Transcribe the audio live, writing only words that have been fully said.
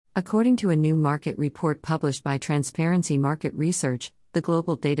According to a new market report published by Transparency Market Research, the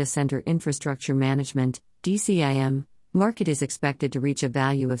global data center infrastructure management (DCIM) market is expected to reach a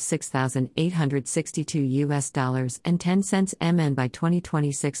value of $6,862.10 MN by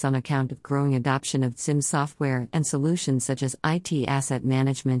 2026 on account of growing adoption of DCIM software and solutions such as IT asset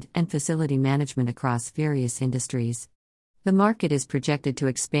management and facility management across various industries. The market is projected to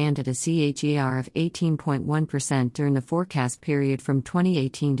expand at a CAGR of 18.1% during the forecast period from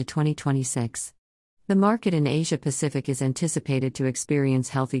 2018 to 2026. The market in Asia Pacific is anticipated to experience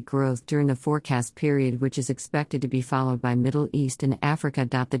healthy growth during the forecast period, which is expected to be followed by Middle East and Africa.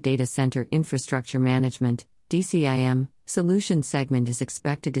 The data center infrastructure management (DCIM) solution segment is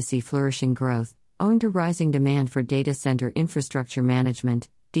expected to see flourishing growth, owing to rising demand for data center infrastructure management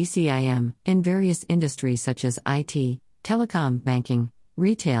 (DCIM) in various industries such as IT, telecom, banking,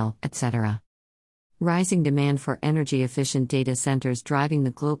 retail, etc. Rising demand for energy-efficient data centers driving the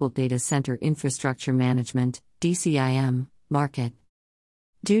global data center infrastructure management (DCIM) market.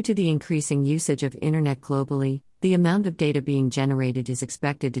 Due to the increasing usage of Internet globally, the amount of data being generated is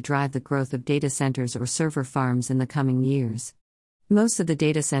expected to drive the growth of data centers or server farms in the coming years. Most of the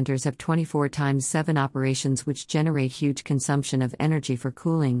data centers have 24/7 operations, which generate huge consumption of energy for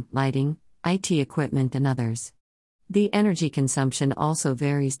cooling, lighting, IT equipment, and others. The energy consumption also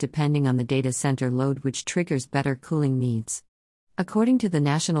varies depending on the data center load, which triggers better cooling needs. According to the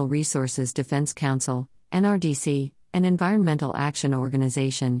National Resources Defense Council, NRDC, an environmental action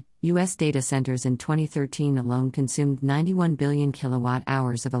organization, U.S. data centers in 2013 alone consumed 91 billion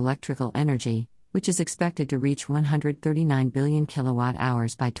kilowatt-hours of electrical energy, which is expected to reach 139 billion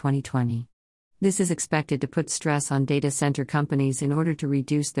kilowatt-hours by 2020. This is expected to put stress on data center companies in order to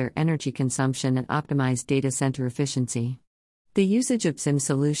reduce their energy consumption and optimize data center efficiency. The usage of DCIM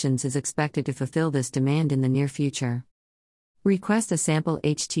solutions is expected to fulfill this demand in the near future. Request a sample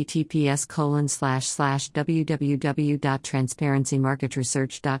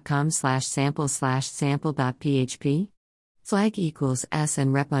https://www.transparencymarketresearch.com/sample/sample.php flag equals S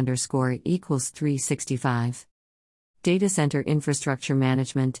and rep underscore equals 365. Data Center Infrastructure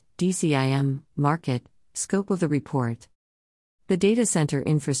Management, DCIM, Market, Scope of the Report. The Data Center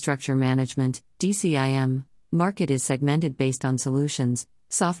Infrastructure Management, DCIM, market is segmented based on solutions,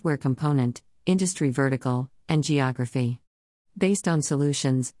 software component, industry vertical, and geography. Based on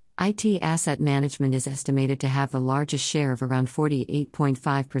solutions, IT asset management is estimated to have the largest share of around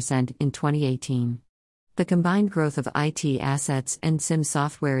 48.5% in 2018. The combined growth of IT assets and DCIM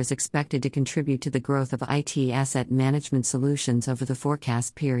software is expected to contribute to the growth of IT asset management solutions over the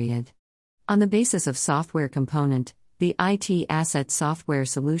forecast period. On the basis of software component, the IT asset software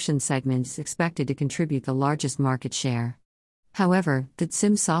solution segment is expected to contribute the largest market share. However, the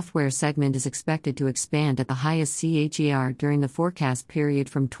DCIM software segment is expected to expand at the highest CAGR during the forecast period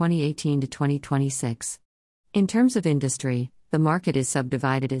from 2018 to 2026. In terms of industry, the market is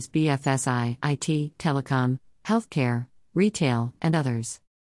subdivided as BFSI, IT, telecom, healthcare, retail, and others.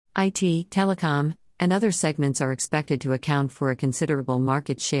 IT, telecom, and other segments are expected to account for a considerable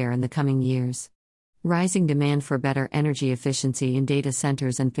market share in the coming years. Rising demand for better energy efficiency in data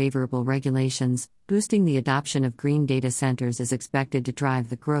centers and favorable regulations, boosting the adoption of green data centers, is expected to drive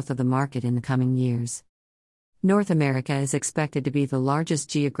the growth of the market in the coming years. North America is expected to be the largest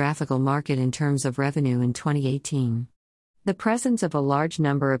geographical market in terms of revenue in 2018. The presence of a large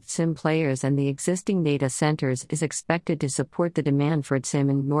number of DCIM players and the existing data centers is expected to support the demand for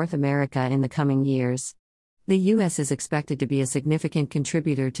DCIM in North America in the coming years. The U.S. is expected to be a significant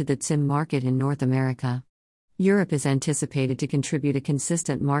contributor to the DCIM market in North America. Europe is anticipated to contribute a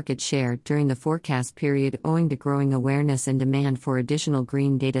consistent market share during the forecast period, owing to growing awareness and demand for additional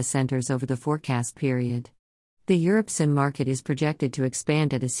green data centers over the forecast period. The Europe DCIM market is projected to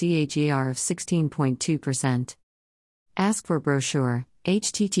expand at a CAGR of 16.2%. Ask for brochure,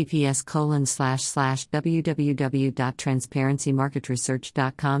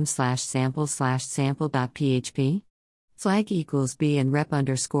 https://www.transparencymarketresearch.com/sample/sample.php flag equals B and rep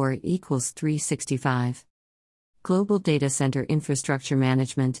underscore equals 365. Global Data Center Infrastructure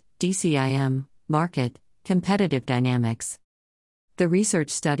Management, DCIM, Market, Competitive Dynamics. The research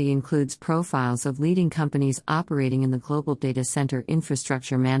study includes profiles of leading companies operating in the global data center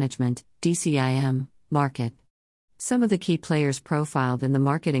infrastructure management, DCIM, market. Some of the key players profiled in the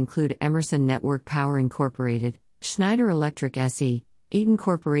market include Emerson Network Power Incorporated, Schneider Electric SE, Eaton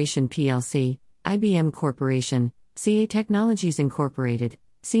Corporation plc, IBM Corporation, CA Technologies Incorporated,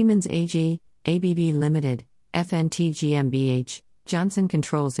 Siemens AG, ABB Limited, FNT GmbH, Johnson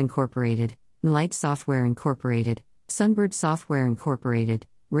Controls Incorporated, Light Software Incorporated, Sunbird Software Incorporated,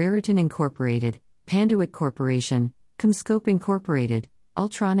 Raritan Incorporated, Panduit Corporation, Comscope Incorporated,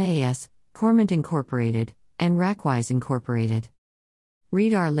 Ultrana AS, Cormant Incorporated, and Rackwise Incorporated.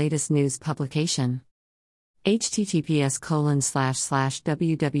 Read our latest news publication.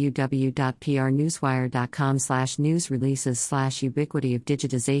 https://www.prnewswire.com/news releases/ubiquity of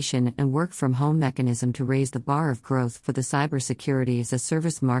digitization and work from home mechanism to raise the bar of growth for the cybersecurity as a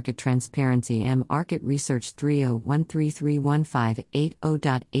service market transparency market research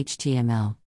 30133158.0.html